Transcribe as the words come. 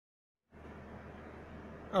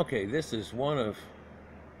Okay, this is one of,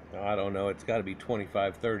 I don't know, it's got to be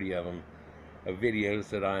 25, 30 of them, of videos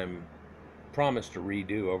that I'm promised to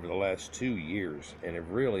redo over the last 2 years, and have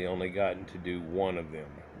really only gotten to do one of them.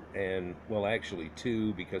 And, well, actually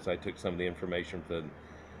two, because I took some of the information from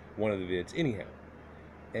one of the vids. Anyhow,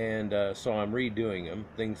 and so I'm redoing them.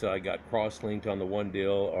 Things that I got cross-linked on the one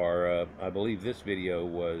deal are, I believe this video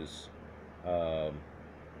was um,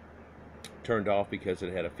 turned off because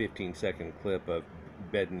it had a 15-second clip of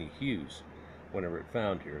Bedney Hughes whenever it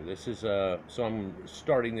found here. This is so I'm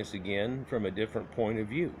starting this again from a different point of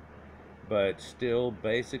view, but still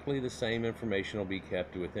basically the same information will be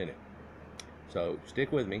kept within it. So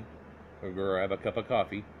stick with me. We'll grab a cup of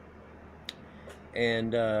coffee.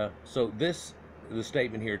 And so the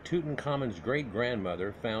statement here: Tutankhamun's great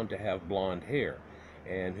grandmother found to have blonde hair.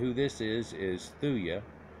 And who this is Thuya.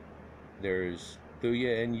 There's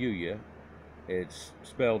Thuya and Yuya. It's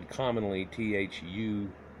spelled commonly Thuya,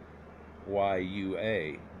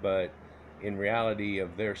 but in reality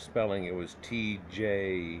of their spelling it was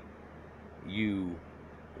Tjuyu.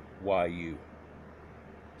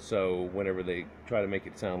 So whenever they try to make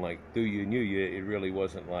it sound like Thuya and Yuya, it really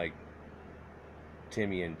wasn't like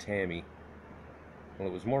Timmy and Tammy. Well,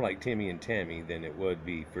 it was more like Timmy and Tammy than it would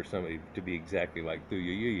be for somebody to be exactly like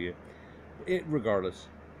Thuya Yuya. Regardless,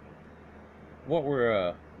 what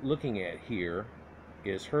we're looking at here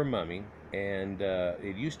is her mummy, and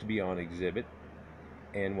it used to be on exhibit,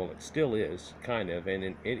 and well, it still is, kind of,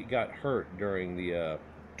 and it got hurt during the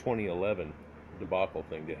 2011 debacle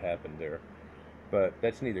thing that happened there, but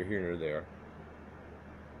that's neither here nor there,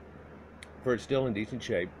 for it's still in decent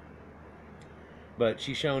shape. But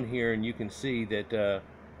she's shown here, and you can see that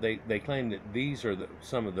they claim that these are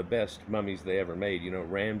some of the best mummies they ever made. You know,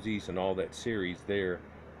 Ramses and all that series there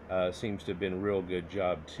seems to have been a real good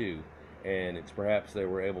job too. And it's perhaps they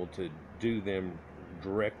were able to do them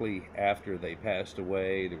directly after they passed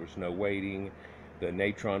away. There was no waiting. The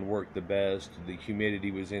natron worked the best. The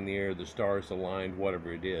humidity was in the air. The stars aligned,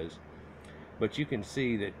 whatever it is. But you can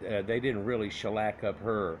see that they didn't really shellac up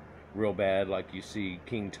her real bad like you see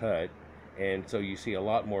King Tut. And so you see a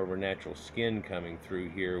lot more of her natural skin coming through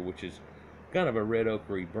here, which is kind of a red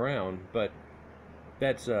ochre brown, but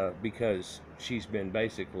that's because she's been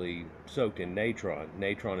basically soaked in natron.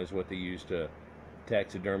 Natron is what they use to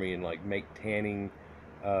taxidermy and like make tanning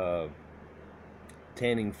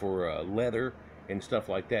for leather and stuff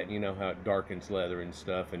like that. You know how it darkens leather and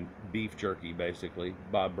stuff, and beef jerky basically.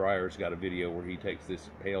 Bob Breyer's got a video where he takes this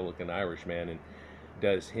pale looking Irishman and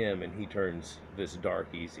does him, and he turns this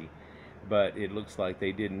dark easy. But it looks like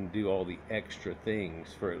they didn't do all the extra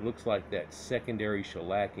things for it. Looks like that secondary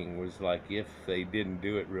shellacking was like if they didn't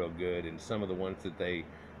do it real good, and some of the ones that they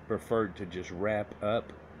preferred to just wrap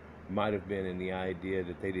up might have been in the idea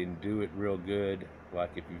that they didn't do it real good,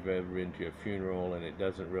 like if you've ever been to a funeral and it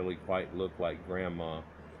doesn't really quite look like grandma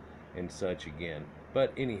and such again.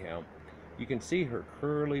 But anyhow, you can see her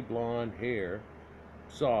curly blonde hair,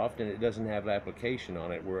 soft, and it doesn't have application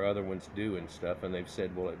on it where other ones do and stuff, and they've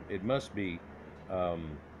said, well, it must be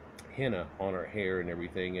henna on her hair and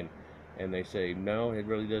everything, and they say no, it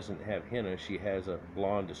really doesn't have henna. She has a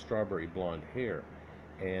strawberry blonde hair.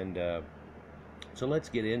 And so let's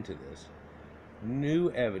get into this.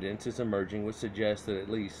 New evidence is emerging which suggests that at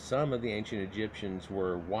least some of the ancient Egyptians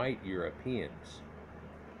were white Europeans.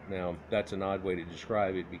 Now that's an odd way to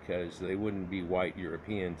describe it, because they wouldn't be white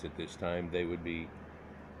Europeans at this time. They would be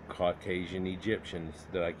Caucasian Egyptians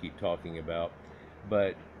that I keep talking about.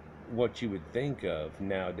 But what you would think of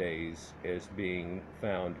nowadays as being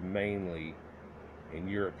found mainly in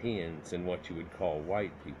Europeans and what you would call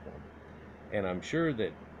white people. And I'm sure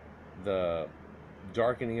that the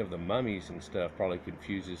darkening of the mummies and stuff probably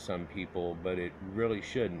confuses some people, but it really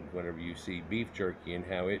shouldn't whenever you see beef jerky and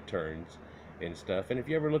how it turns and stuff. And if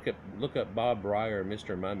you ever look up Bob Breyer,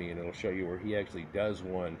 Mr. Mummy, and it'll show you where he actually does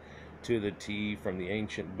one to the T from the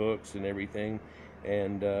ancient books and everything,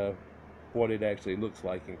 and what it actually looks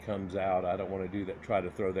like and comes out. I don't want to do that, try to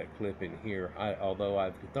throw that clip in here, although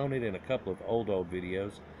I've thrown it in a couple of old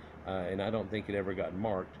videos, and I don't think it ever got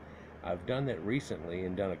marked. I've done that recently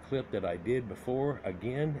and done a clip that I did before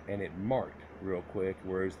again, and it marked real quick,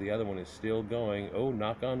 whereas the other one is still going. Oh,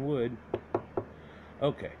 knock on wood.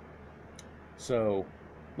 Okay, so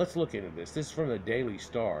let's look into this. This is from the Daily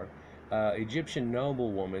Star. Egyptian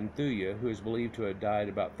noblewoman Thuya, who is believed to have died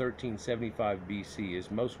about 1375 BC,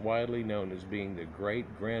 is most widely known as being the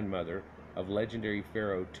great-grandmother of legendary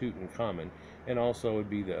pharaoh Tutankhamun, and also would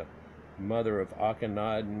be the mother of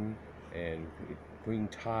Akhenaten and Queen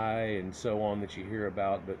Tiye and so on that you hear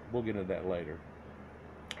about, but we'll get into that later.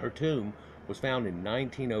 Her tomb was found in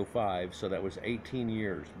 1905, so that was 18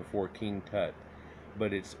 years before King Tut,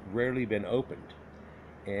 but it's rarely been opened.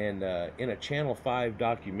 And in a Channel 5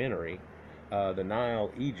 documentary, The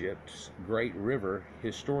Nile, Egypt's great river,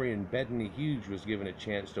 historian Bettany Hughes was given a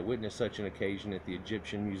chance to witness such an occasion at the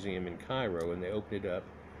Egyptian Museum in Cairo, and they opened it up,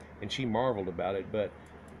 and she marveled about it. But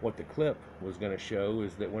what the clip was going to show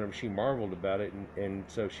is that whenever she marveled about it, and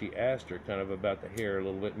so she asked her kind of about the hair a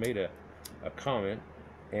little bit, made a comment,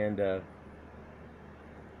 and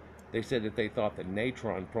they said that they thought the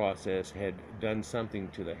natron process had done something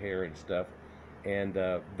to the hair and stuff, and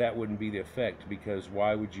that wouldn't be the effect, because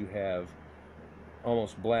why would you have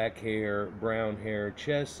almost black hair, brown hair,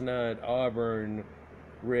 chestnut, auburn,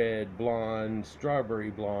 red, blonde, strawberry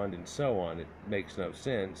blonde, and so on? It makes no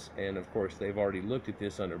sense. And of course they've already looked at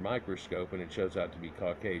this under microscope, and it shows out to be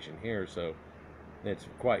Caucasian hair, so it's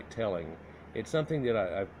quite telling. It's something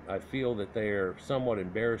that I feel that they're somewhat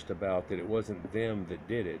embarrassed about, that it wasn't them that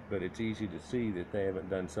did it, but it's easy to see that they haven't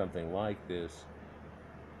done something like this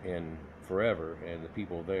in forever, and the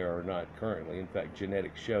people there are not currently. In fact,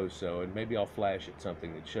 genetics shows so, and maybe I'll flash at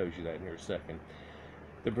something that shows you that in here a second.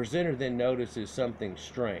 The presenter then notices something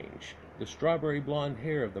strange: the strawberry blonde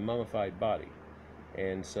hair of the mummified body.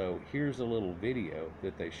 And so here's a little video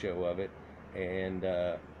that they show of it, and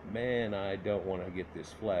man, I don't want to get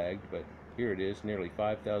this flagged, but here it is, nearly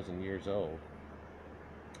 5,000 years old.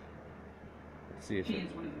 Let's see if she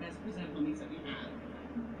is one of the best preserved mummies that we have.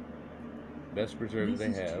 Best preserved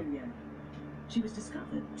they have. Thuya. She was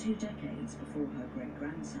discovered 2 decades before her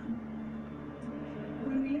great-grandson.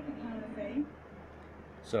 When we look at her face...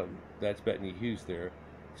 So that's Bettany Hughes there.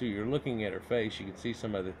 So you're looking at her face, you can see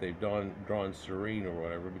some of it they've drawn serene or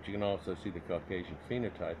whatever, but you can also see the Caucasian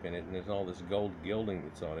phenotype in it, and there's all this gold gilding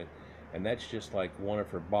that's on it, and that's just like one of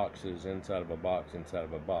her boxes inside of a box inside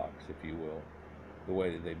of a box, if you will, the way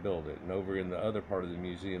that they build it. And over in the other part of the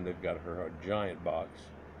museum, they've got her a giant box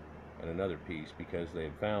and another piece, because they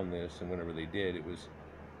had found this, and whenever they did, it was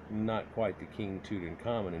not quite the King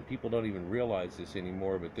Tutankhamun, and people don't even realize this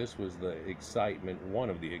anymore, but this was the excitement, one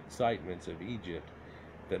of the excitements of Egypt,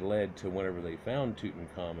 that led to whenever they found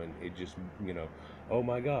Tutankhamun, it just, you know, oh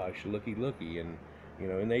my gosh, looky, and, you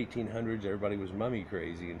know, in the 1800s, everybody was mummy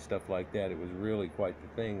crazy and stuff like that. It was really quite the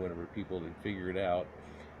thing whenever people had figured out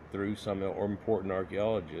through some important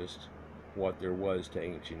archaeologists what there was to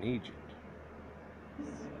ancient Egypt.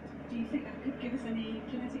 Do you think that could give us any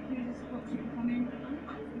genetic clues as to what Tutankhamun?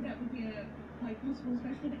 I think that would be quite possible,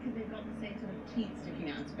 especially because they've got the same sort of teeth sticking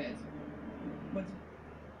out of it.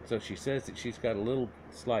 So she says that she's got a little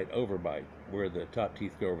slight overbite where the top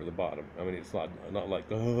teeth go over the bottom. I mean, it's not like,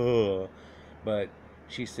 but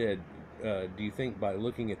she said, do you think by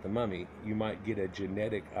looking at the mummy, you might get a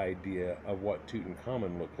genetic idea of what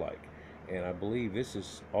Tutankhamun looked like? And I believe this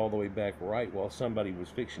is all the way back right while somebody was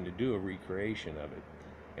fixing to do a recreation of it.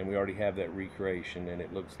 And we already have that recreation, and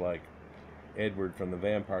it looks like Edward from the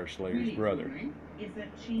Vampire Slayer's brother. Right? Is that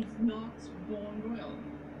she's not born royal.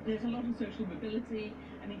 There's a lot of social mobility.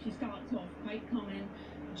 I mean, she starts off quite common,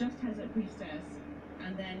 just as a priestess,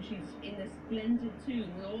 and then she's in this splendid tomb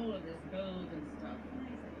with all of this gold and stuff.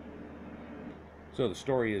 So the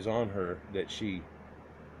story is on her that she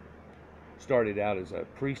started out as a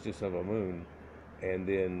priestess of Amun, and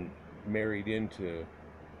then married into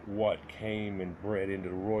what came and bred into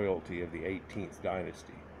the royalty of the 18th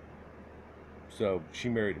Dynasty. So she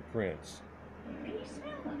married a prince. Can you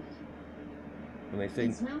smell that? When they say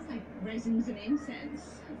it smells like resins and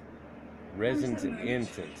incense. Resins and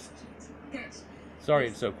incense. Sorry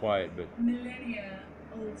it's so quiet, but millennia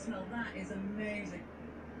old smell. That is amazing.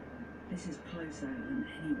 This is closer than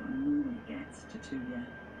anyone normally gets to Thuya.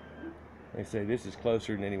 They say this is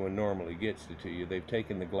closer than anyone normally gets to Thuya. They've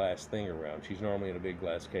taken the glass thing around. She's normally in a big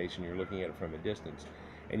glass case, and you're looking at it from a distance.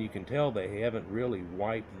 And you can tell they haven't really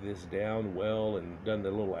wiped this down well and done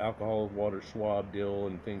the little alcohol water swab deal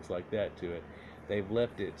and things like that to it. They've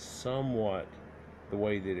left it somewhat the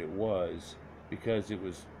way that it was, because it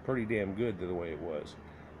was pretty damn good the way it was.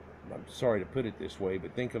 I'm sorry to put it this way,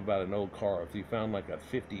 but think about an old car. If you found like a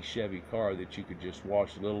 50 Chevy car that you could just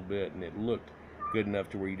wash a little bit and it looked good enough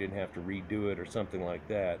to where you didn't have to redo it or something like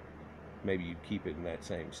that, maybe you'd keep it in that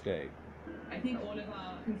same state. I think all of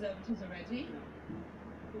our conservatives are ready.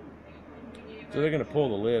 So they're going to pull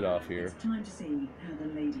the lid off here. It's time to see how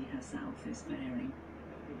the lady herself is faring.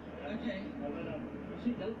 Okay.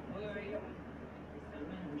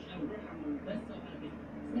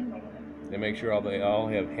 They make sure they all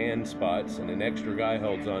have hand spots, and an extra guy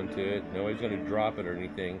holds on to it. Nobody's going to drop it or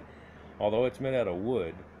anything. Although it's made out of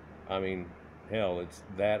wood, I mean, hell, it's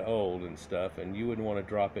that old and stuff, and you wouldn't want to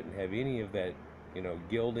drop it and have any of that you know,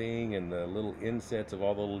 gilding and the little insets of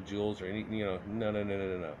all the little jewels or anything, you know, no, no, no, no,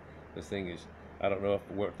 no, no. This thing is, I don't know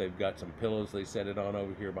if they've got some pillows they set it on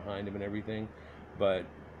over here behind him and everything, but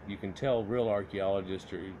you can tell real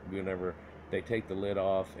archaeologists, or whenever they take the lid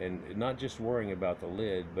off, and not just worrying about the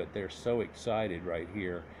lid, but they're so excited right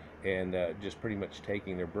here, and just pretty much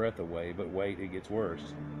taking their breath away. But wait, it gets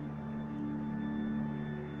worse.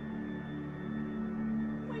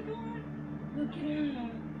 Oh my God! Look at her.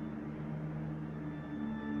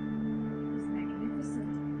 It's magnificent.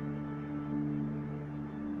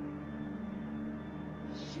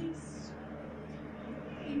 She's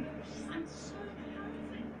I'm so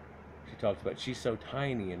perfect. She talks about she's so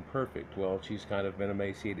tiny and perfect. Well, she's kind of been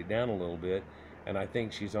emaciated down a little bit, and I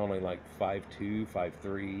think she's only like 5'2",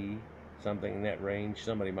 5'3", something in that range.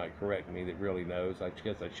 Somebody might correct me that really knows. I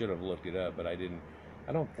guess I should have looked it up, but I didn't.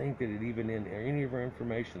 I don't think that it even in any of her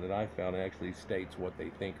information that I found actually states what they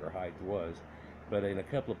think her height was. But in a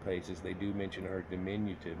couple of places they do mention her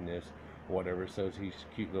diminutiveness, whatever. So she's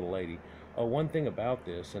a cute little lady. Oh, one thing about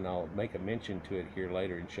this, and I'll make a mention to it here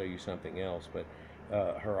later and show you something else, but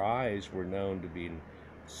her eyes were known to be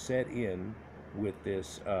set in with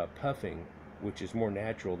this puffing, which is more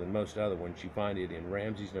natural than most other ones. You find it in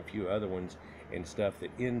Ramses and a few other ones and stuff that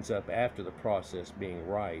ends up after the process being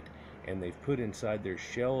right, and they've put inside their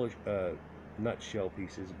shell, not shell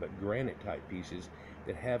pieces, but granite type pieces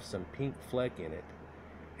that have some pink fleck in it,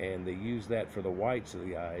 and they use that for the whites of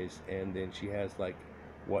the eyes. And then she has like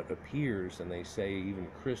what appears, and they say even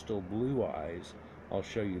crystal blue eyes. I'll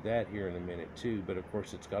show you that here in a minute too, but of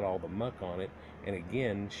course it's got all the muck on it, and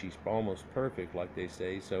again she's almost perfect like they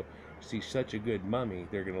say. So she's such a good mummy,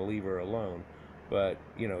 they're going to leave her alone. But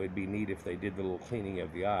you know, it'd be neat if they did the little cleaning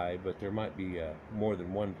of the eye, but there might be more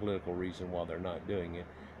than one political reason why they're not doing it.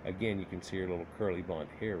 Again, you can see her little curly blonde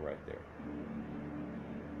hair right there.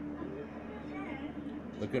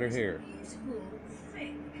 Look at her hair. Beautiful,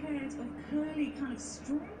 thick hairs of curly, kind of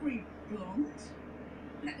strawberry blonde.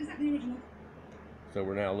 Is that the original? So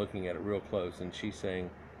we're now looking at it real close, and she's saying,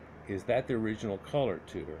 is that the original color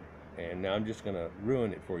to her? And now I'm just going to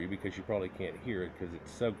ruin it for you because you probably can't hear it because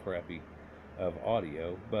it's so crappy of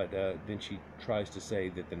audio. But then she tries to say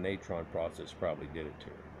that the natron process probably did it to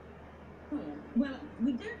her. Oh, well,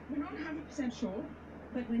 we're not 100% sure,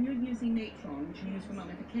 but when you're using natron, which you use for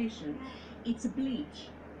mummification, it's a bleach.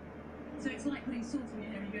 So it's like putting salt in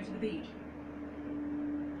your hair when you go to the beach.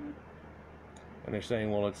 And they're saying,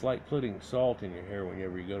 well, it's like putting salt in your hair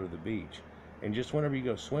whenever you go to the beach. And just whenever you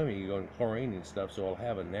go swimming, you go in chlorine and stuff, so it'll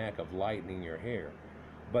have a knack of lightening your hair.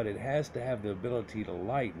 But it has to have the ability to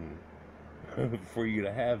lighten for you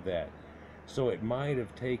to have that. So it might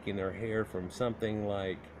have taken her hair from something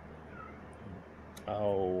like,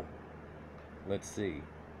 oh, let's see.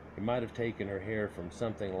 It might have taken her hair from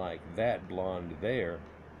something like that blonde there,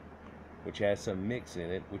 which has some mix in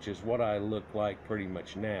it, which is what I look like pretty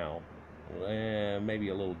much now. Maybe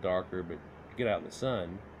a little darker, but get out in the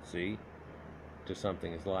sun, see, to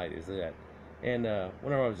something as light as that. And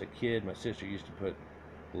whenever I was a kid, my sister used to put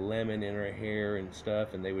lemon in her hair and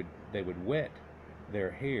stuff, and they would wet their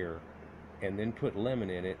hair and then put lemon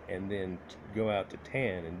in it and then go out to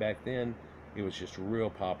tan. And back then it was just real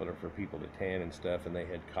popular for people to tan and stuff, and they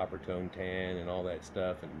had copper tone tan and all that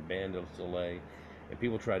stuff, and Bain de Soleil, and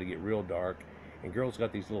people tried to get real dark. And girls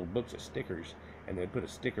got these little books of stickers, and they'd put a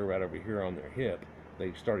sticker right over here on their hip.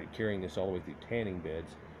 They started carrying this all the way through tanning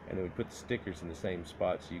beds, and they would put the stickers in the same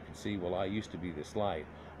spot so you could see, well, I used to be this light.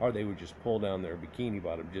 Or they would just pull down their bikini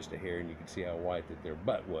bottom just a hair, and you could see how white that their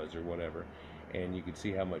butt was or whatever, and you could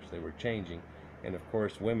see how much they were changing. And of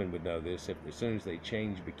course women would know this. If as soon as they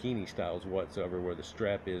change bikini styles whatsoever, where the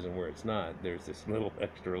strap is and where it's not, there's this little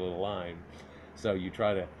extra little line. So you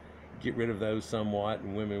try to get rid of those somewhat,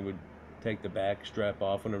 and women would take the back strap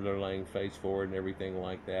off whenever they're laying face forward and everything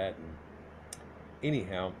like that. And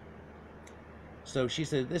anyhow, so she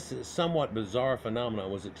said this is somewhat bizarre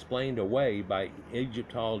phenomenon was explained away by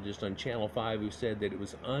Egyptologists on Channel 5, who said that it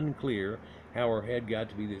was unclear how her head got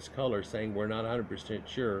to be this color, saying we're not 100%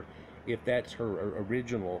 sure if that's her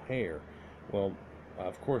original hair. Well,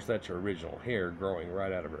 of course that's her original hair growing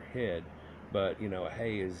right out of her head, but you know,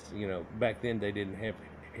 hey, is, you know, back then they didn't have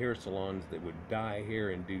hair salons that would dye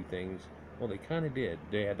hair and do things. Well, they kind of did.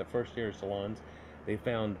 They had the first hair salons. They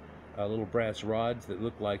found little brass rods that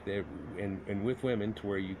looked like they, and with women, to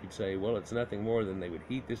where you could say, well, it's nothing more than they would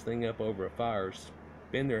heat this thing up over a fire,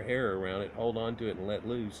 spin their hair around it, hold on to it, and let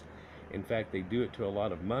loose. In fact, they do it to a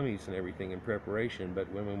lot of mummies and everything in preparation,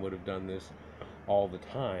 but women would have done this all the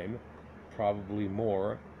time. Probably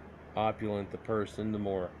more opulent the person, the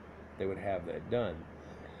more they would have that done.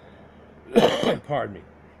 Pardon me.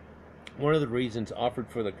 One of the reasons offered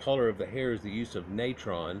for the color of the hair is the use of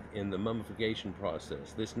natron in the mummification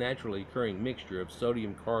process. This naturally occurring mixture of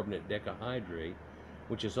sodium carbonate decahydrate,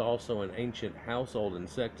 which is also an ancient household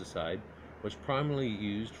insecticide, was primarily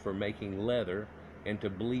used for making leather and to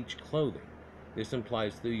bleach clothing. This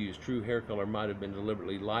implies Thuyu's true hair color might have been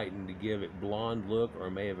deliberately lightened to give it blonde look,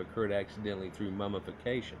 or may have occurred accidentally through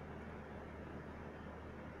mummification.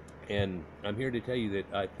 And I'm here to tell you that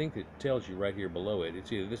I think it tells you right here below it. It's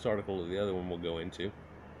either this article or the other one we'll go into.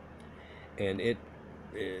 And it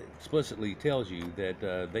explicitly tells you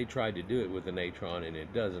that they tried to do it with the natron and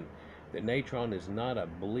it doesn't. The natron is not a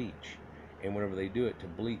bleach. And whenever they do it to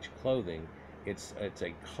bleach clothing, it's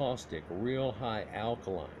a caustic, real high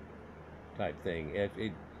alkaline type thing. If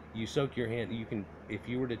you soak your hand, you can, if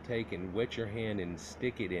you were to take and wet your hand and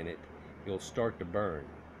stick it in it, you'll start to burn.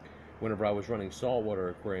 Whenever I was running saltwater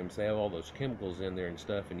aquariums, they have all those chemicals in there and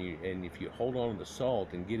stuff, and if you hold on to the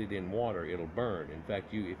salt and get it in water, it'll burn. In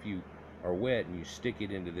fact, if you are wet and you stick it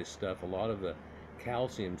into this stuff, a lot of the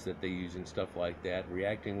calciums that they use and stuff like that,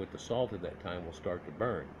 reacting with the salt at that time, will start to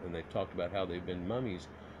burn. And they've talked about how they've been mummies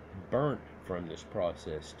burnt from this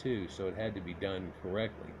process too, so it had to be done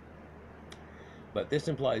correctly. But this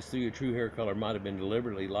implies Thuya true hair color might have been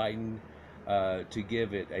deliberately lightened to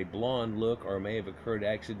give it a blonde look, or may have occurred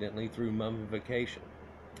accidentally through mummification.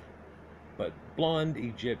 But blonde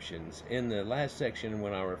Egyptians, in the last section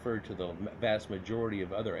when I referred to the vast majority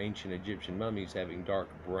of other ancient Egyptian mummies having dark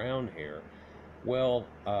brown hair, well,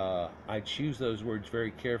 I choose those words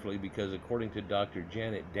very carefully because according to Dr.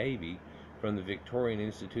 Janet Davey from the Victorian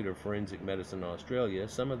Institute of Forensic Medicine, Australia,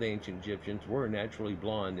 some of the ancient Egyptians were naturally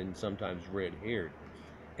blonde and sometimes red-haired.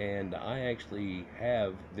 And I actually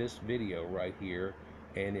have this video right here,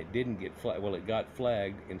 and it didn't get flagged. Well, it got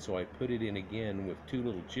flagged, and so I put it in again with 2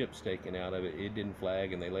 little chips taken out of it. It didn't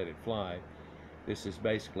flag, and they let it fly. This is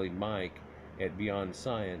basically Mike at Beyond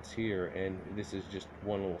Science here, and this is just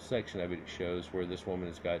one little section of it. It shows where this woman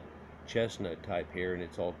has got chestnut type hair, and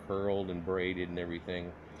it's all curled and braided and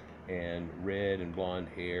everything, and red and blonde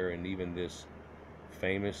hair, and even this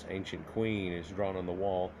famous ancient queen is drawn on the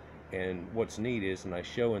wall. And what's neat is, and I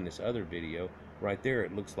show in this other video, right there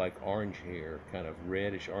it looks like orange hair, kind of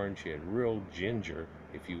reddish orange hair, real ginger,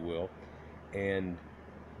 if you will.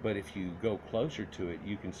 But if you go closer to it,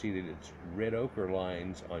 you can see that it's red ochre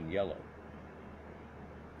lines on yellow,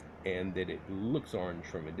 and that it looks orange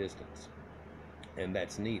from a distance. And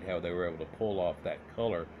that's neat how they were able to pull off that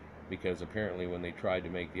color, because apparently when they tried to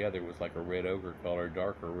make the other, it was like a red ochre color,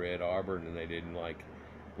 darker red auburn, and they didn't like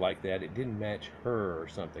that. It didn't match her or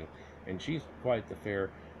something. And she's quite the fair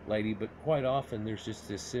lady, but quite often there's just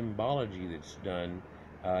this symbology that's done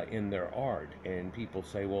in their art, and people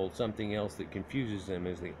say, well, something else that confuses them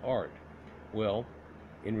is the art. Well,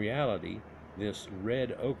 in reality, this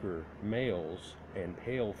red ochre males and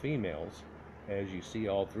pale females, as you see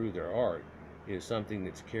all through their art, is something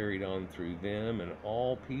that's carried on through them and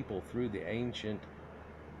all people through the ancient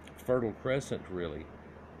Fertile Crescent, really,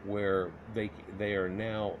 where they are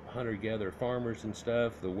now hunter-gatherer farmers and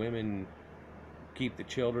stuff. The women keep the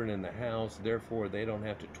children in the house, therefore they don't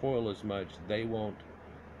have to toil as much. They won't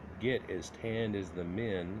get as tanned as the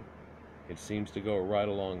men. It seems to go right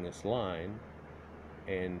along this line,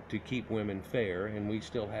 and to keep women fair, and we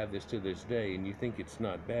still have this to this day. And you think it's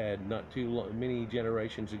not bad. Not too many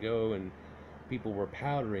generations ago, and people were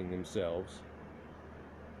powdering themselves.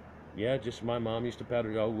 Yeah, just my mom used to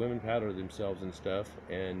powder. All women powder themselves and stuff,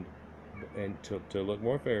 and to look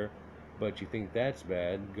more fair. But you think that's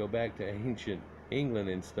bad? Go back to ancient England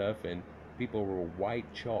and stuff, and people were white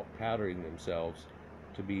chalk powdering themselves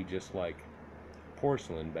to be just like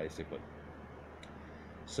porcelain, basically.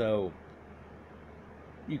 So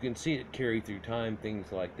you can see it carry through time,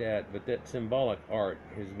 things like that. But that symbolic art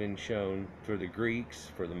has been shown for the Greeks,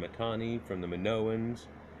 for the Mitanni, from the Minoans,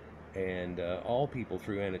 and all people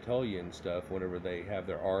through Anatolia and stuff. Whenever they have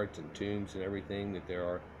their arts and tombs and everything, that there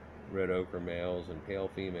are red ochre males and pale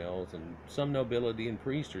females, and some nobility and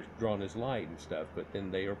priests are drawn as light and stuff, but then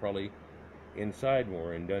they are probably inside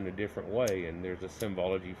more and done a different way, and there's a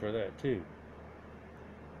symbology for that too.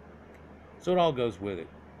 So it all goes with it.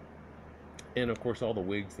 And of course all the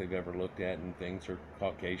wigs they've ever looked at and things are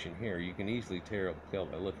Caucasian hair. You can easily tell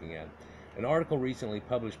by looking at it. An article recently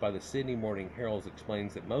published by the Sydney Morning Herald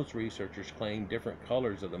explains that most researchers claim different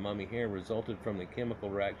colors of the mummy hair resulted from the chemical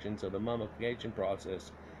reactions of the mummification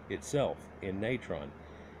process itself in natron.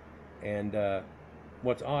 And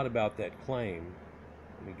what's odd about that claim,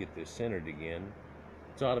 let me get this centered again.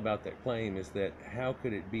 What's odd about that claim is that how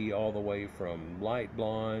could it be all the way from light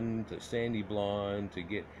blonde to sandy blonde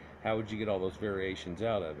to how would you get all those variations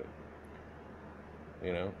out of it?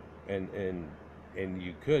 You know? and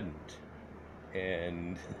you couldn't,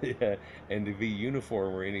 and and to be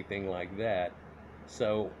uniform or anything like that.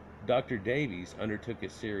 So Dr. Davies undertook a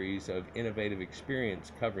series of innovative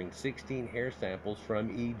experiments covering 16 hair samples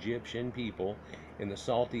from Egyptian people in the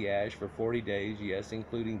salty ash for 40 days, yes,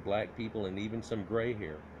 including black people and even some gray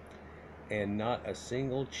hair. And not a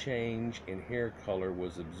single change in hair color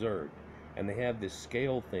was observed. And they have this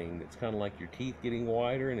scale thing that's kind of like your teeth getting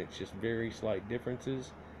whiter, and it's just very slight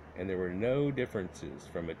differences. And there were no differences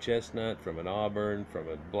from a chestnut, from an auburn, from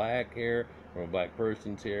a black hair, from a black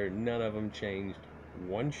person's hair. None of them changed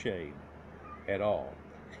one shade at all.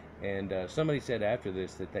 And somebody said after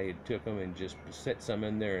this that they had took them and just set some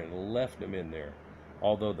in there and left them in there,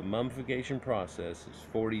 although the mummification process is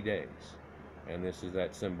 40 days, and this is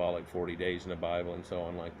that symbolic 40 days in the Bible and so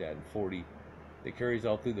on like that. And 40, it carries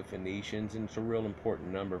all through the Phoenicians, and it's a real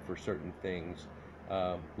important number for certain things,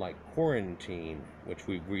 like quarantine, which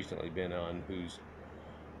we've recently been on, whose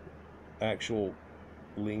actual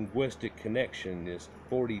linguistic connection is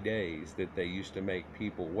 40 days that they used to make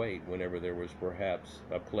people wait whenever there was perhaps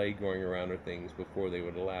a plague going around or things before they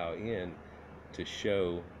would allow in, to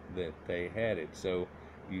show that they had it. So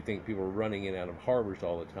you think people were running in and out of harbors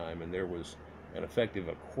all the time, and there was an effective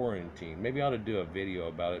quarantine. Maybe I ought to do a video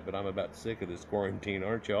about it, but I'm about sick of this quarantine,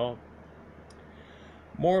 aren't y'all?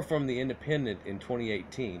 More from The Independent in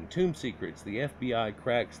 2018. Tomb Secrets. The FBI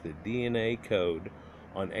cracks the DNA code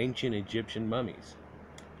on ancient Egyptian mummies.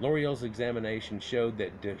 L'Oreal's examination showed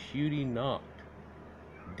that Djahutynacht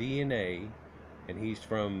DNA, and he's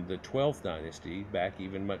from the 12th Dynasty, back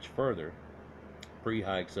even much further,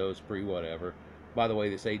 pre-Hyksos, pre-whatever. By the way,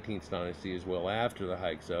 this 18th Dynasty is well after the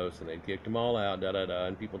Hyksos, and they kicked them all out,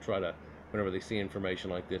 and people try to, whenever they see information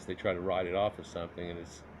like this, they try to write it off as something, and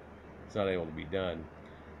it's not able to be done.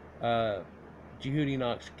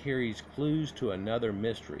 Djahutynacht carries clues to another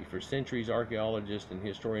mystery. For centuries, archaeologists and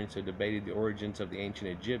historians have debated the origins of the ancient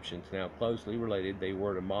Egyptians, and how closely related they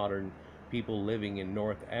were to modern people living in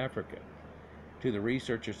North Africa. To the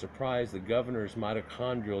researcher's surprise, the governor's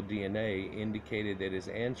mitochondrial DNA indicated that his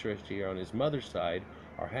ancestry on his mother's side,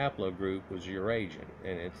 our haplogroup, was Eurasian,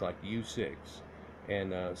 and it's like U6.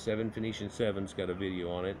 And 7 Phoenician 7's got a video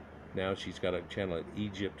on it. Now she's got a channel at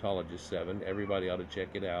Egyptologist 7. Everybody ought to check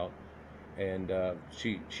it out. And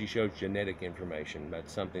she shows genetic information.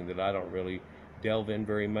 That's something that I don't really delve in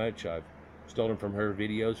very much. I've stolen from her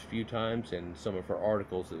videos a few times, and some of her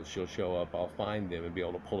articles that she'll show up, I'll find them and be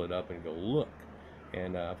able to pull it up and go look.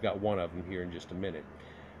 And I've got one of them here in just a minute.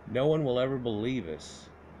 No one will ever believe us.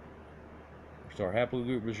 So our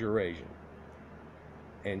haplogroup was Eurasian.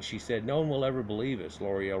 And she said, no one will ever believe us,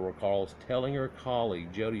 L'Oreal recalls telling her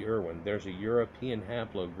colleague, Jody Irwin, there's a European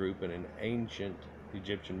haplogroup in an ancient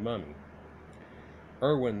Egyptian mummy.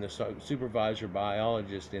 Irwin, the supervisor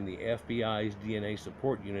biologist in the FBI's DNA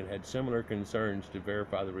support unit, had similar concerns. To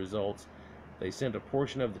verify the results, they sent a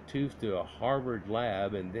portion of the tooth to a Harvard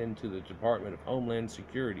lab and then to the Department of Homeland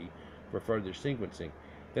Security for further sequencing.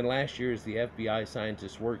 Then last year, as the FBI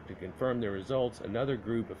scientists worked to confirm their results, another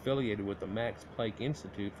group affiliated with the Max Planck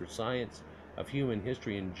Institute for Science of Human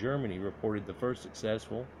History in Germany reported the first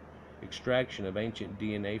successful extraction of ancient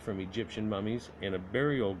DNA from Egyptian mummies in a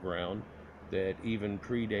burial ground that even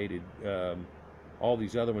predated all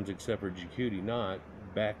these other ones except for Djahutynacht,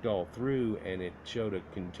 backed all through, and it showed a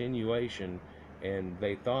continuation. And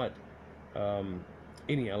they thought,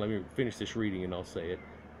 anyhow, let me finish this reading and I'll say it.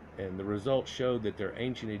 And the results showed that their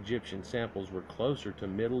ancient Egyptian samples were closer to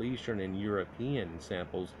Middle Eastern and European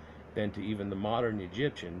samples than to even the modern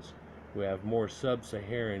Egyptians, who have more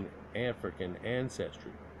sub-Saharan African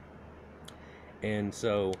ancestry. And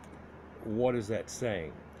so, what is that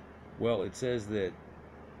saying? Well, it says that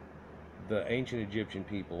the ancient Egyptian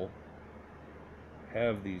people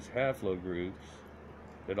have these haplogroups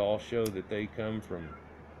that all show that they come from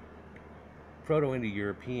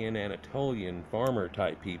Proto-Indo-European, Anatolian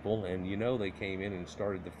farmer-type people, and you know they came in and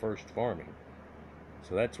started the first farming.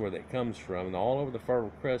 So that's where that comes from. And all over the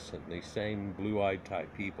Fertile Crescent, these same blue-eyed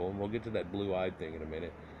type people, and we'll get to that blue-eyed thing in a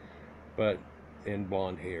minute, but in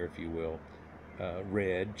blonde hair, if you will.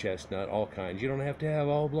 Red, chestnut, all kinds. You don't have to have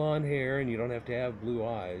all blonde hair, and you don't have to have blue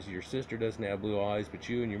eyes. Your sister doesn't have blue eyes, but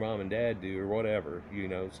you and your mom and dad do, or whatever, you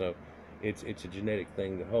know. So it's a genetic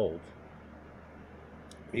thing that holds.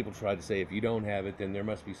 People try to say if you don't have it, then there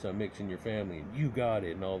must be some mix in your family, and you got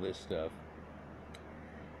it, and all this stuff.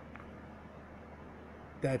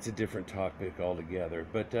 That's a different topic altogether.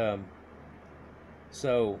 But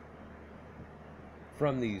so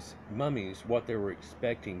from these mummies, what they were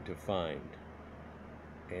expecting to find.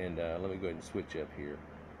 And let me go ahead and switch up here.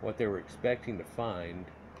 What they were expecting to find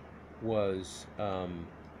was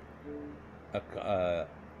the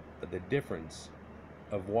difference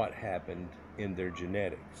of what happened in their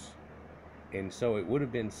genetics. And so it would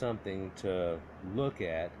have been something to look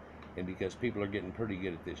at, and because people are getting pretty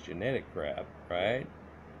good at this genetic crap, right?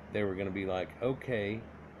 They were going to be like, okay,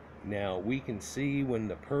 now we can see when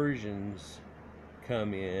the Persians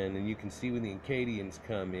come in, and you can see when the Akkadians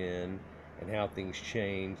come in, and how things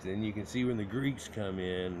changed. Then you can see when the Greeks come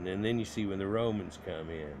in, and then you see when the Romans come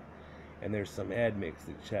in. And there's some admix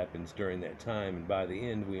that happens during that time, and by the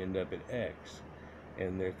end we end up at X.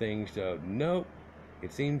 And there are things to, nope,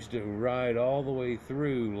 it seems to ride all the way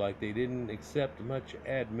through, like they didn't accept much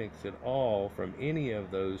admix at all from any of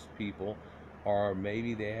those people, or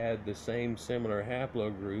maybe they had the same similar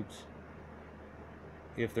haplogroups,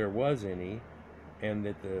 if there was any, and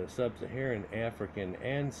that the sub-Saharan African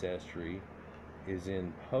ancestry is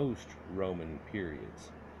in post-Roman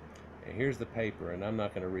periods. And here's the paper, and I'm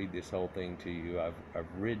not going to read this whole thing to you. I've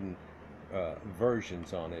written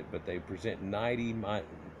versions on it, but they present 90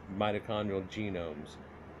 mitochondrial genomes,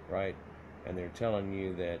 right? And they're telling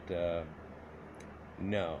you that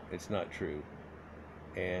no, it's not true.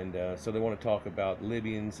 And so they want to talk about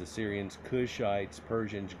Libyans, Assyrians, Cushites,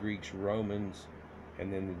 Persians, Greeks, Romans,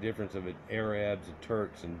 and then the difference of it, Arabs,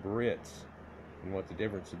 Turks, and Brits, and what the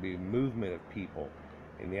difference would be, movement of people.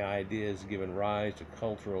 And the idea is given rise to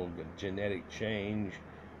cultural genetic change,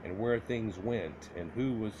 and where things went, and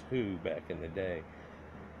who was who back in the day.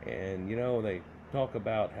 And you know, they talk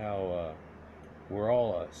about how we're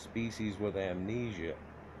all a species with amnesia,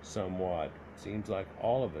 somewhat. Seems like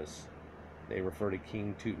all of us. They refer to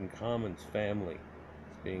King Tutankhamun's family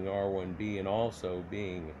as being R1b, and also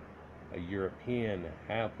being a European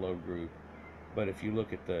haplogroup. But if you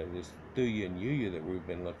look at this Thuya Yuya that we've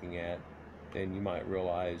been looking at, then you might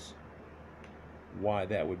realize why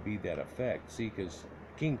that would be that effect. See, because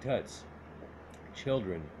King Tut's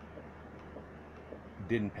children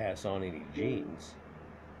didn't pass on any genes,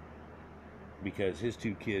 because his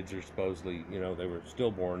two kids are supposedly, you know, they were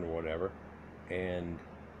stillborn or whatever, and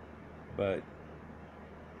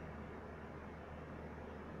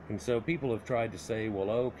so people have tried to say, well,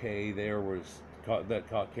 okay, there was that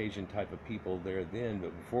Caucasian type of people there then,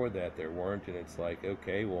 but before that there weren't. And it's like,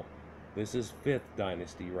 okay, well, this is 5th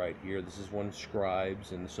dynasty right here. This is one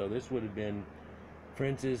scribes, and so this would have been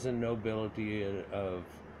princes and nobility of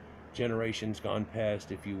generations gone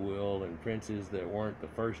past, if you will, and princes that weren't the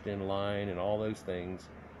first in line, and all those things,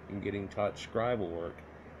 and getting taught scribal work.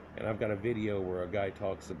 And I've got a video where a guy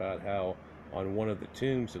talks about how on one of the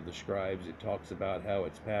tombs of the scribes, it talks about how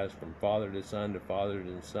it's passed from father to son to father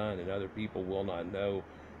to son, and other people will not know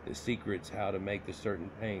the secrets, how to make the certain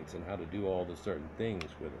paints and how to do all the certain things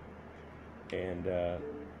with it. And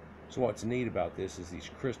so what's neat about this is these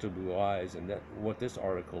crystal blue eyes, and that what this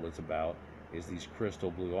article is about is these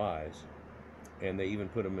crystal blue eyes. And they even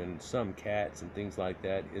put them in some cats and things like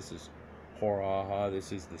that. This is Horaha.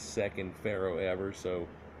 This is the second pharaoh ever. So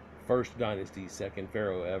 1st dynasty, second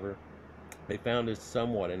pharaoh ever. They found this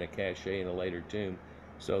somewhat in a cache in a later tomb,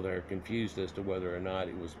 so they're confused as to whether or not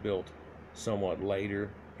it was built somewhat later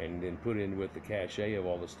and then put in with the cache of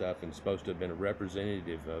all the stuff and supposed to have been a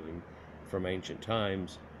representative of him from ancient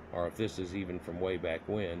times, or if this is even from way back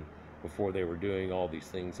when, before they were doing all these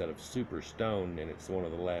things out of super stone, and it's one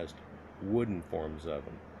of the last wooden forms of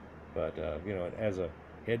them. But you know, it has a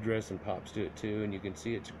headdress and pops to it too, and you can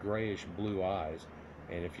see it's grayish blue eyes,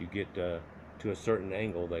 and if you get to a certain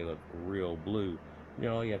angle, they look real blue. You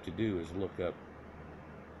know, all you have to do is look up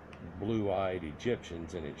blue-eyed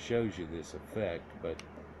Egyptians, and it shows you this effect. But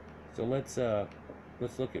so let's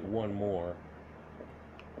look at one more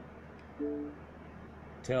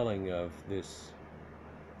telling of this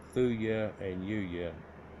Thuya and Yuya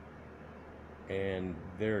and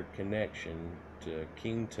their connection to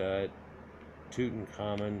King Tut,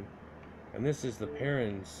 Tutankhamun, and this is the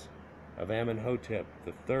parents of Amenhotep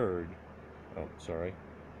III. Oh, sorry.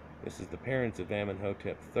 This is the parents of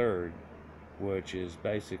Amenhotep III, which is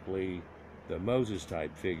basically the Moses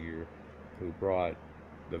type figure who brought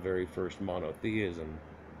the very first monotheism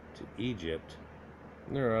to Egypt.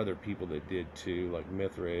 And there are other people that did too, like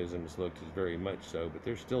Mithraism is looked as very much so, but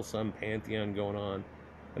there's still some pantheon going on,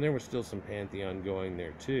 and there was still some pantheon going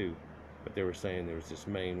there too, but they were saying there was this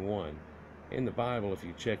main one. In the Bible, if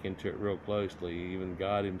you check into it real closely, even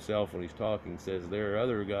God himself, when he's talking, says there are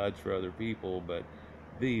other gods for other people, but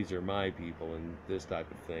these are my people, and this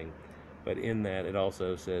type of thing. But in that, it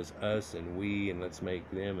also says us and we, and let's make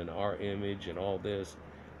them in our image, and all this,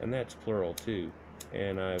 and that's plural too.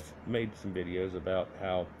 And I've made some videos about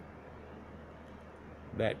how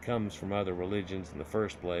that comes from other religions in the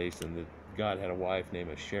first place, and that God had a wife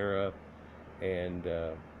named Asherah, and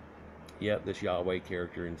Yep, this Yahweh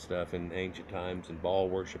character and stuff in ancient times, and Baal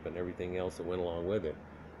worship and everything else that went along with it.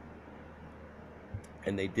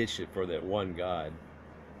 And they ditched it for that one god,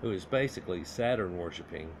 who is basically Saturn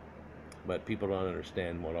worshiping, but people don't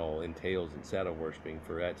understand what all entails in Saturn worshiping,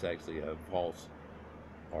 for that's actually a false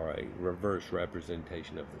or a reverse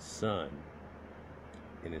representation of the sun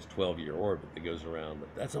in his 12-year orbit that goes around. But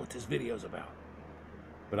that's not what this video is about.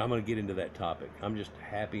 But I'm going to get into that topic. I'm just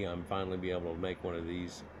happy I'm finally be able to make one of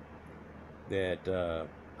these that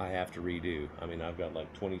I have to redo. I mean, I've got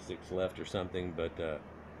like 26 left or something, but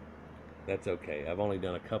that's okay. I've only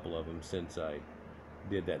done a couple of them since I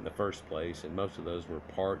did that in the first place, and most of those were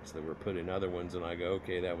parts that were put in other ones, and I go,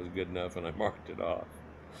 okay, that was good enough, and I marked it off.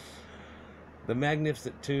 The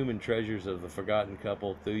magnificent tomb and treasures of the forgotten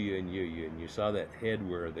couple, Thuya and Yuya, and you saw that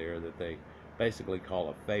headwear there that they basically call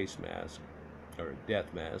a face mask, or a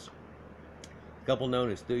death mask. The couple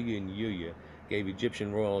known as Thuya and Yuya gave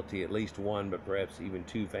Egyptian royalty at least one, but perhaps even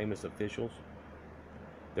two famous officials.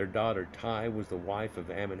 Their daughter Tiye was the wife of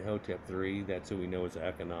Amenhotep III, that's who we know as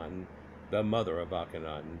Akhenaten, the mother of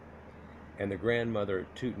Akhenaten, and the grandmother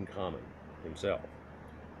of Tutankhamun himself,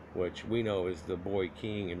 which we know is the boy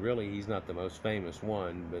king, and really he's not the most famous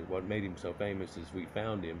one, but what made him so famous is we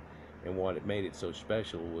found him, and what it made it so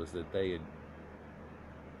special was that they had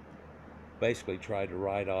basically tried to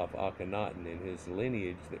write off Akhenaten and his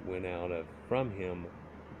lineage that went out from him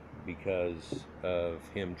because of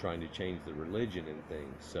him trying to change the religion and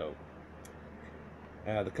things. So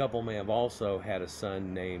the couple may have also had a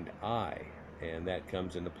son named Ai, and that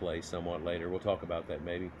comes into play somewhat later. We'll talk about that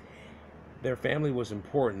maybe. Their family was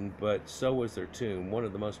important, but so was their tomb, one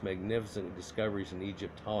of the most magnificent discoveries in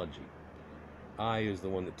Egyptology. Ai is the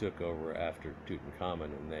one that took over after Tutankhamun,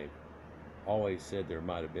 and they always said there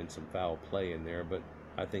might have been some foul play in there, but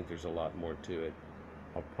I think there's a lot more to it.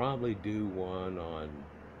 I'll probably do one on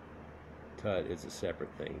Tut as a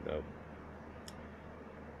separate thing, though.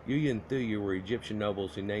 Yuya and Thuya were Egyptian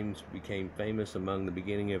nobles whose names became famous among the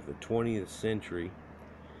beginning of the 20th century.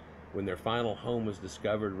 When their final home was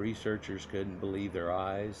discovered, researchers couldn't believe their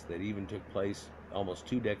eyes. That even took place almost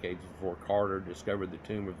 2 decades before Carter discovered the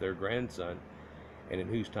tomb of their grandson, and in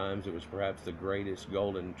whose times it was perhaps the greatest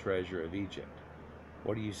golden treasure of Egypt.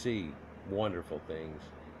 What do you see? Wonderful things.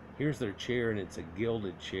 Here's their chair, and it's a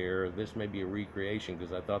gilded chair. This may be a recreation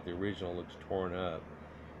because I thought the original looks torn up.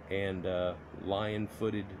 And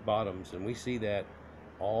lion-footed bottoms, and we see that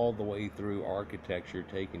all the way through architecture,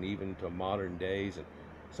 taken even to modern days, and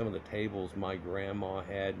some of the tables my grandma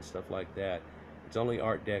had and stuff like that. It's only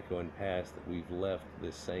Art Deco and past that we've left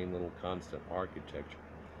this same little constant architecture.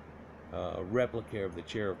 A replica of the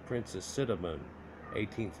chair of Princess Sitamun,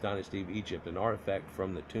 18th Dynasty of Egypt, an artifact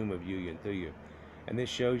from the tomb of Yuya and Thuya. And this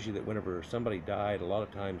shows you that whenever somebody died, a lot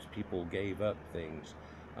of times people gave up things.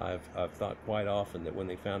 I've thought quite often that when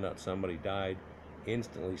they found out somebody died,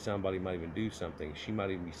 instantly somebody might even do something. She might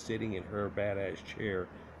even be sitting in her badass chair.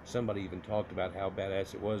 Somebody even talked about how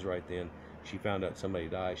badass it was right then. She found out somebody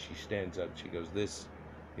died. She stands up. She goes, "This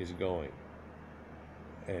is going,"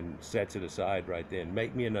 and sets it aside right then.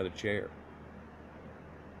 Make me another chair.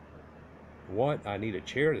 What? I need a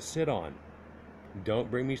chair to sit on. Don't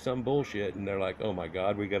bring me some bullshit. And they're like, "Oh my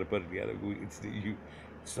God, we got to put it together.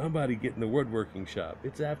 Somebody get in the woodworking shop.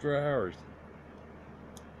 It's after hours."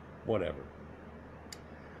 Whatever.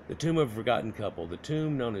 The tomb of a forgotten couple. The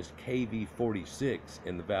tomb known as KV46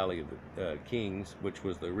 in the Valley of the Kings, which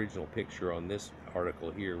was the original picture on this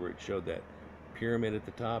article here, where it showed that pyramid at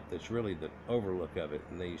the top. That's really the overlook of it,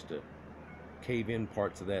 and they used to cave in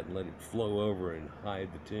parts of that and let it flow over and hide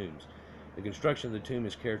the tombs. The construction of the tomb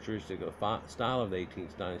is characteristic of the style of the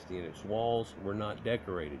 18th dynasty, and its walls were not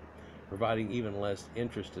decorated. Providing even less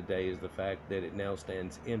interest today is the fact that it now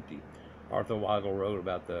stands empty. Arthur Weigel wrote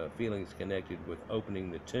about the feelings connected with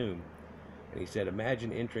opening the tomb, and he said,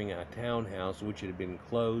 "Imagine entering a townhouse which had been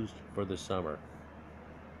closed for the summer.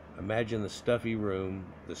 Imagine the stuffy room,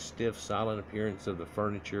 the stiff, silent appearance of the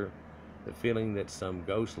furniture, the feeling that some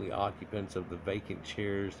ghostly occupants of the vacant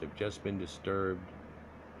chairs have just been disturbed,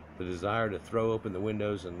 the desire to throw open the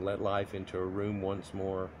windows and let life into a room once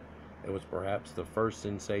more. It was perhaps the first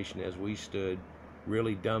sensation as we stood,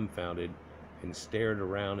 really dumbfounded, and stared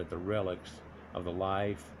around at the relics of the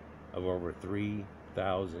life of over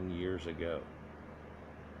 3,000 years ago."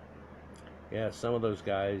 Yeah, some of those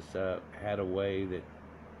guys had a way that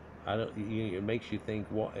it makes you think,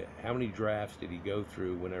 how many drafts did he go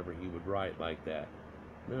through whenever he would write like that?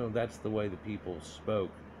 No, that's the way the people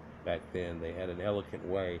spoke back then. They had an eloquent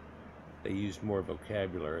way. They used more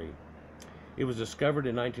vocabulary. It was discovered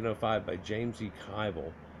in 1905 by James E.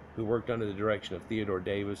 Kybel who worked under the direction of Theodore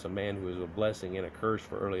Davis, a man who was a blessing and a curse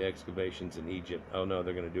for early excavations in Egypt. Oh no,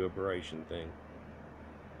 they're going to do a Beration thing.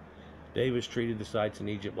 Davis treated the sites in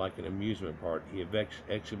Egypt like an amusement park. He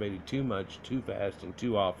excavated too much, too fast, and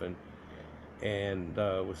too often, and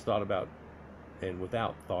was thought about, and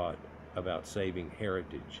without thought about saving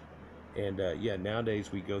heritage. And yeah,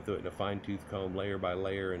 nowadays we go through it in a fine-tooth comb, layer by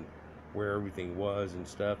layer, and where everything was and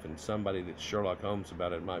stuff. And somebody that's Sherlock Holmes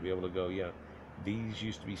about it might be able to go, yeah, these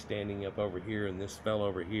used to be standing up over here, and this fell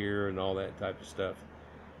over here, and all that type of stuff.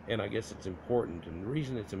 And I guess it's important. And the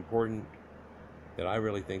reason it's important, that I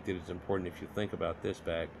really think that it's important if you think about this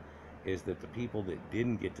fact, is that the people that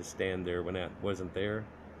didn't get to stand there when that wasn't there,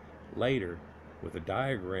 later, with a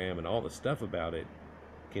diagram and all the stuff about it,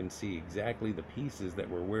 can see exactly the pieces that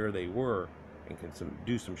were where they were, and can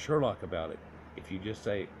do some Sherlock about it. If you just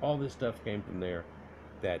say all this stuff came from there,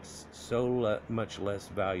 that's so much less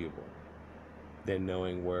valuable than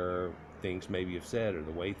knowing where things maybe have said, or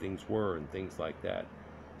the way things were, and things like that.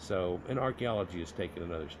 So, and archaeology has taken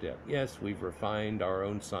another step. Yes, we've refined our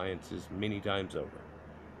own sciences many times over.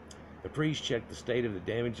 The priest checked the state of the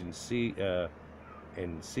damage and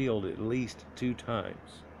sealed at least 2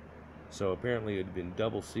 times. So apparently it had been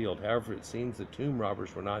double sealed. However, it seems the tomb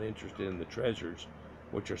robbers were not interested in the treasures,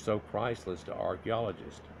 which are so priceless to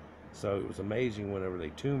archaeologists. So it was amazing whenever they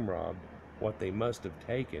tomb robbed what they must have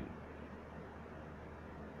taken,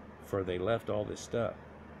 for they left all this stuff.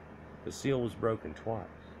 The seal was broken twice.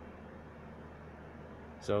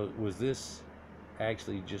 So was this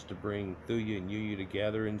actually just to bring Thuya and Yuya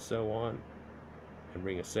together and so on, and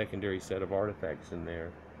bring a secondary set of artifacts in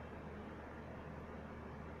there?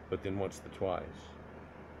 But then what's the twice?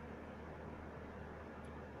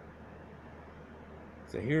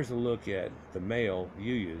 So here's a look at the male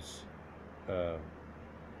Yuya's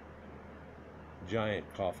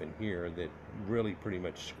giant coffin here that really pretty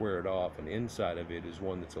much squared off, and inside of it is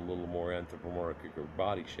one that's a little more anthropomorphic or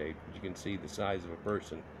body shaped. You can see the size of a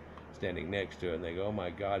person standing next to it, and they go, oh my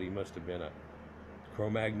God, he must have been a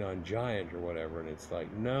Cro-Magnon giant or whatever. And it's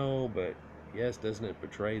like, no, but yes, doesn't it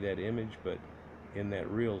portray that image? But in that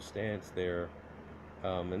real stance there,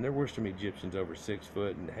 and there were some Egyptians over 6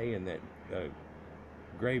 foot, and hey, in that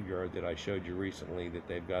graveyard that I showed you recently, that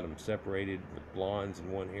they've got them separated with blondes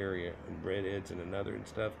in one area and redheads in another and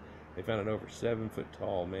stuff. They found an over 7 foot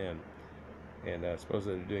tall man, and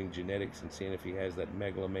supposedly they're doing genetics and seeing if he has that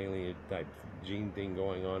megalomania type gene thing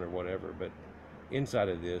going on or whatever. But inside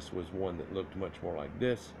of this was one that looked much more like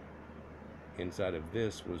this. Inside of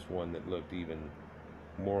this was one that looked even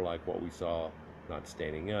more like what we saw, not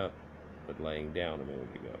standing up, but laying down a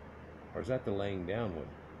minute ago. Or is that the laying down one?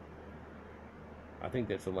 I think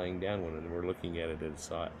that's the laying down one, and we're looking at it at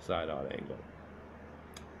a side-odd angle.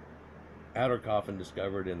 Outer coffin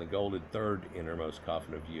discovered in the golded third innermost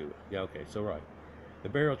coffin of Yuya. Yeah, okay, so right. The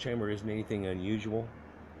burial chamber isn't anything unusual.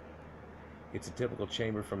 It's a typical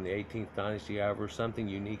chamber from the 18th Dynasty. However, something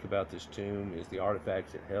unique about this tomb is the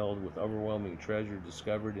artifacts it held, with overwhelming treasure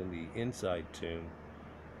discovered in the inside tomb.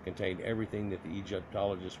 Contained everything that the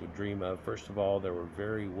Egyptologists would dream of. First of all, there were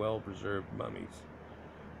very well-preserved mummies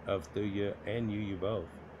of Thuya and Yuya both.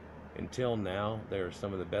 Until now, they are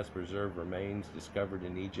some of the best preserved remains discovered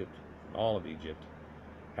in Egypt, all of Egypt.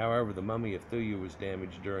 However, the mummy of Thuya was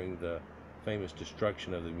damaged during the famous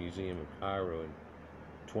destruction of the Museum of Cairo in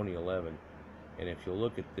 2011. And if you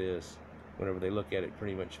look at this, whenever they look at it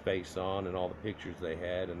pretty much face on, and all the pictures they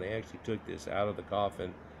had, and they actually took this out of the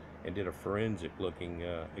coffin and did a forensic looking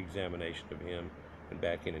examination of him, and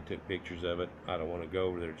back in and took pictures of it. I don't want to go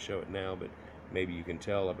over there to show it now, but maybe you can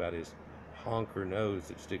tell about his honker nose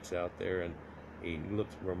that sticks out there, and he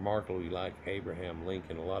looks remarkably like Abraham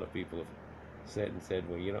Lincoln. A lot of people have said,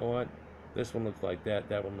 well, you know what, this one looks like that,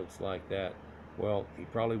 that one looks like that. Well, he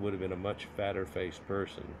probably would have been a much fatter faced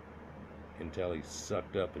person until he's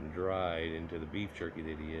sucked up and dried into the beef jerky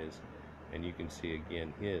that he is. And you can see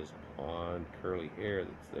again his blonde curly hair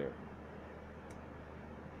that's there.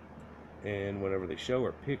 And whenever they show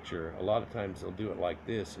her picture, a lot of times they'll do it like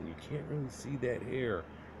this, and you can't really see that hair,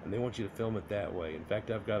 and they want you to film it that way. In fact,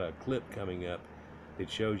 I've got a clip coming up that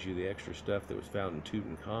shows you the extra stuff that was found in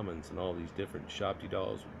Tutankhamun's, and all these different Shabti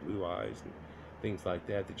dolls with blue eyes and things like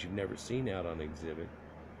that that you've never seen out on exhibit.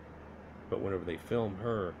 But whenever they film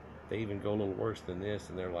her, they even go a little worse than this,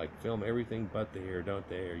 and they're like, film everything but the hair, don't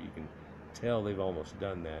the hair. You can tell they've almost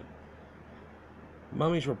done that.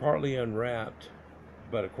 Mummies were partly unwrapped,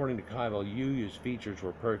 but according to Kaival, Yuya's features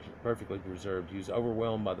were perfectly preserved. He was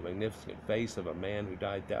overwhelmed by the magnificent face of a man who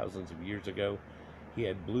died thousands of years ago. He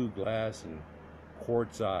had blue glass and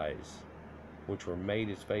quartz eyes, which made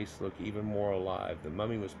his face look even more alive. The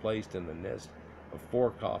mummy was placed in the nest of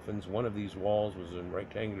 4 coffins. One of these walls was in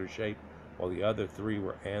rectangular shape, while the other 3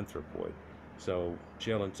 were anthropoid. So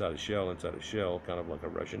shell inside a shell inside a shell, kind of like a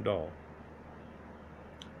Russian doll.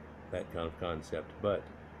 That kind of concept. But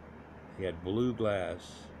he had blue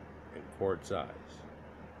glass and quartz eyes.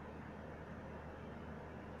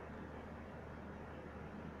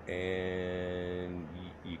 And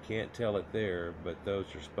you can't tell it there, but those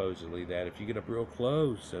are supposedly that. If you get up real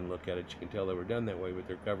close and look at it, you can tell they were done that way, but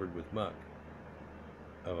they're covered with muck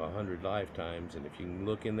of 100 lifetimes. And if you can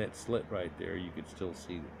look in that slit right there, you could still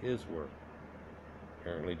see his work,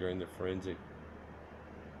 apparently during the forensic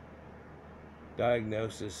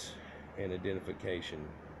diagnosis and identification.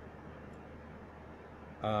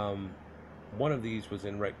 One of these was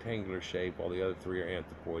in rectangular shape, while the other 3 are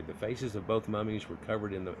anthropoid. The faces of both mummies were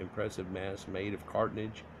covered in the impressive mask made of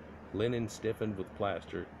cartonnage, linen stiffened with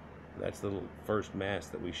plaster. That's the first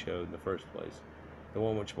mask that we showed in the first place. The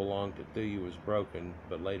one which belonged to Thuya was broken,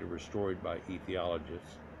 but later restored by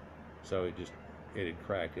ethologists. So it had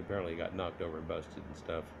cracked. Apparently it got knocked over and busted and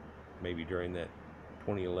stuff. Maybe during that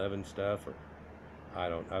 2011 stuff, or I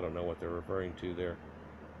don't know what they're referring to there.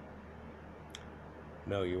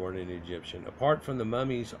 No, you weren't an Egyptian. Apart from the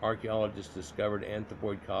mummies, archaeologists discovered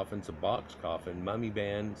anthropoid coffins, a box coffin, mummy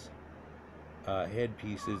bands,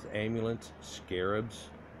 headpieces, amulets, scarabs,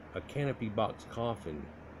 a canopy box coffin,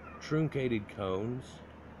 truncated cones,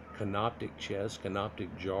 canoptic chests,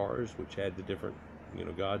 canoptic jars, which had the different,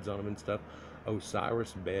 gods on them and stuff,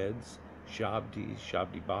 Osiris beds,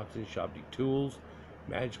 shabdi boxes, shabdi tools,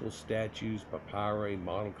 magical statues, papyri,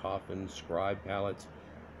 model coffins, scribe palettes,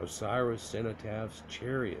 Osiris cenotaphs,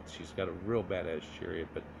 chariots. She's got a real badass chariot,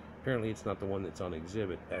 but apparently it's not the one that's on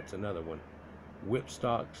exhibit. That's another one.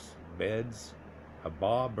 Whipstocks, beds, a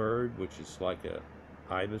ba bird, which is like a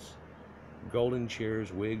ibis, golden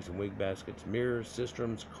chairs, wigs and wig baskets, mirrors,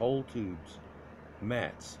 sistrums, coal tubes,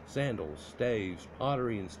 mats, sandals, staves,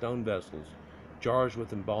 pottery and stone vessels, jars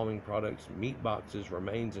with embalming products, meat boxes,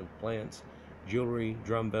 remains of plants, jewelry,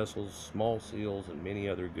 drum vessels, small seals, and many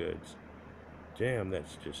other goods. Damn,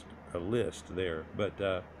 that's just a list there.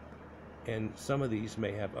 But and some of these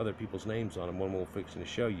may have other people's names on them, one we're fixing to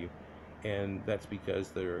show you, and that's because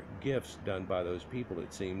they're gifts done by those people,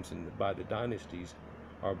 it seems, and by the dynasties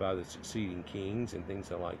or by the succeeding kings and things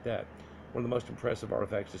like that. One of the most impressive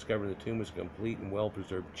artifacts discovered in the tomb was a complete and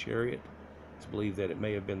well-preserved chariot. It's believed that it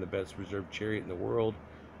may have been the best preserved chariot in the world.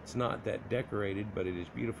 It's not that decorated, but it is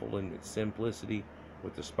beautiful in its simplicity,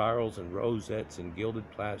 with the spirals and rosettes and gilded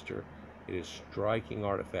plaster. It is a striking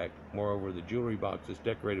artifact. Moreover, the jewelry boxes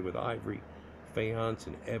decorated with ivory, faience,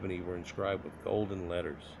 and ebony were inscribed with golden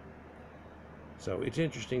letters. So it's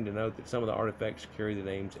interesting to note that some of the artifacts carry the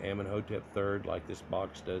names Amenhotep III, like this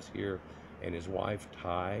box does here, and his wife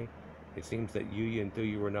Tiye. It seems that Yuya and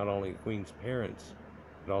Thuya were not only the queen's parents,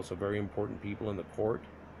 but also very important people in the court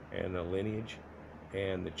and the lineage.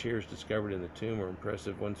 And the chairs discovered in the tomb are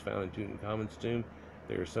impressive ones found in Tutankhamun's tomb.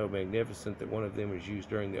 They are so magnificent that one of them was used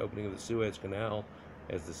during the opening of the Suez Canal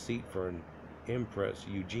as the seat for an Empress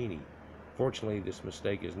Eugenie. Fortunately, this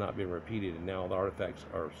mistake has not been repeated, and now the artifacts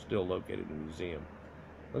are still located in the museum.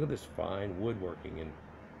 Look at this fine woodworking, and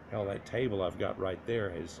how that table I've got right there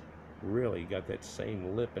has really got that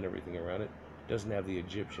same lip and everything around it. Doesn't have the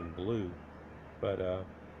Egyptian blue, but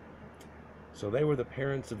so they were the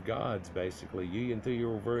parents of gods, basically. Yuya and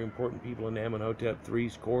Thuya were very important people in Amenhotep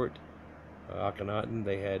III's court. Akhenaten,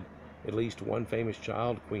 they had at least one famous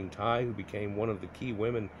child, Queen Tiye, who became one of the key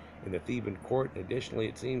women in the Theban court. Additionally,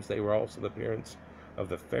 it seems they were also the parents of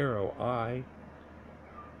the pharaoh Ai,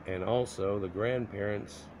 and also the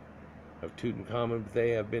grandparents of Tutankhamun. But they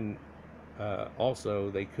have been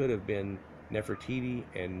they could have been Nefertiti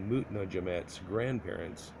and Mutnajamet's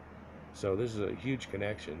grandparents. So this is a huge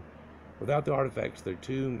connection. Without the artifacts, their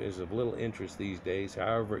tomb is of little interest these days.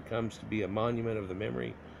 However, it comes to be a monument of the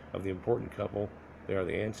memory of the important couple. They are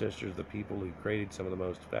the ancestors of the people who created some of the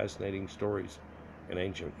most fascinating stories in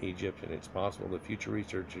ancient Egypt, and it's possible that future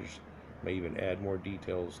researchers may even add more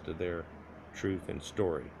details to their truth and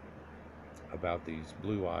story about these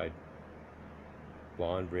blue-eyed,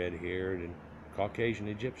 blonde, red-haired, and Caucasian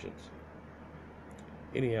Egyptians.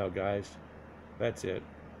 Anyhow, guys, that's it.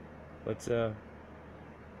 Let's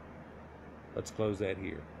close that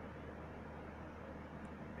here.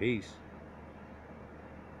 Peace.